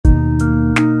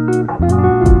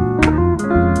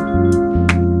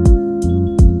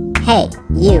Hey,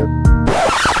 you.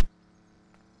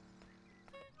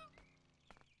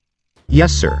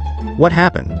 Yes, sir. What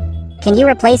happened? Can you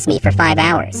replace me for 5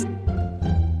 hours?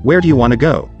 Where do you want to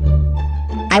go?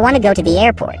 I want to go to the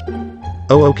airport.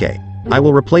 Oh, okay. I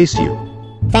will replace you.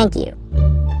 Thank you.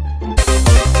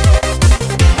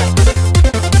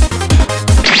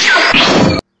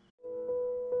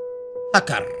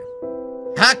 Hacker.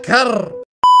 Hacker.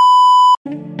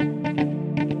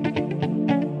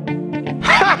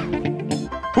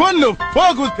 What the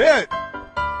fuck was that?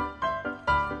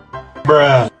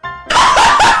 Bruh.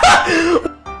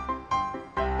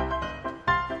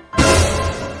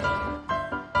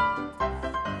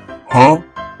 Huh?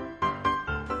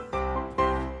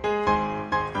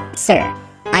 Sir,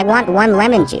 I want 1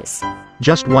 lemon juice.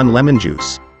 Just 1 lemon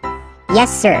juice.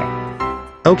 Yes, sir.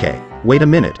 Okay, wait a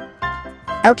minute.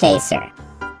 Okay, sir.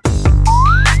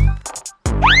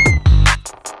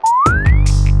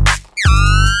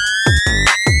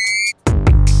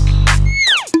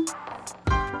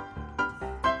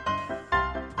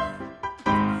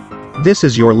 This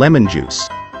is your lemon juice.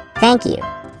 Thank you.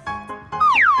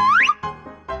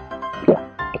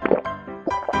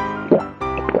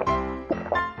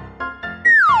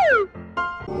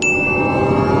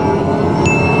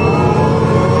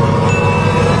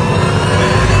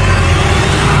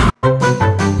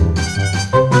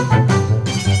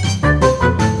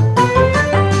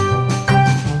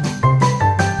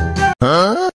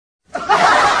 Huh?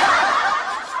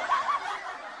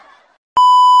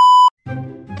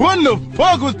 What the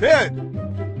fuck was that?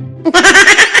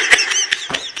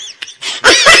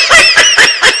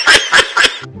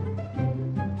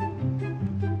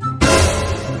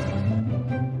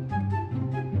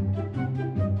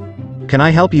 Can I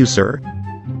help you, sir?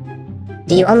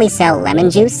 Do you only sell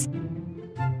lemon juice?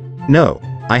 No,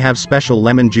 I have special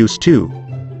lemon juice too.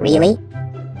 Really?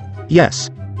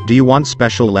 Yes. Do you want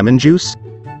special lemon juice?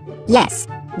 Yes.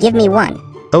 Give me 1.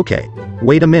 Okay,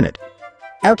 wait a minute.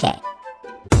 Okay.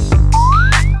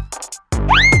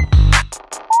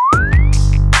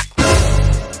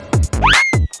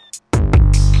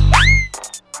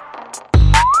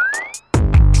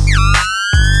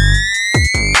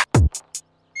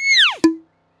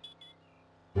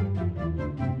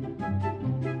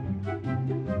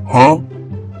 Huh?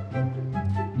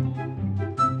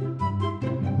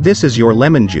 This is your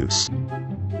lemon juice.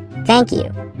 Thank you.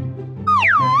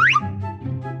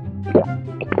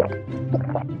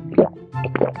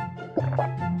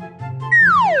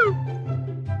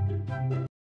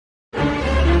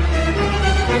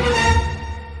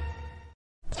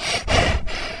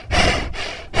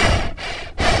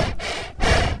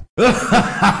 Ha ha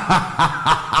ha ha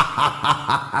ha!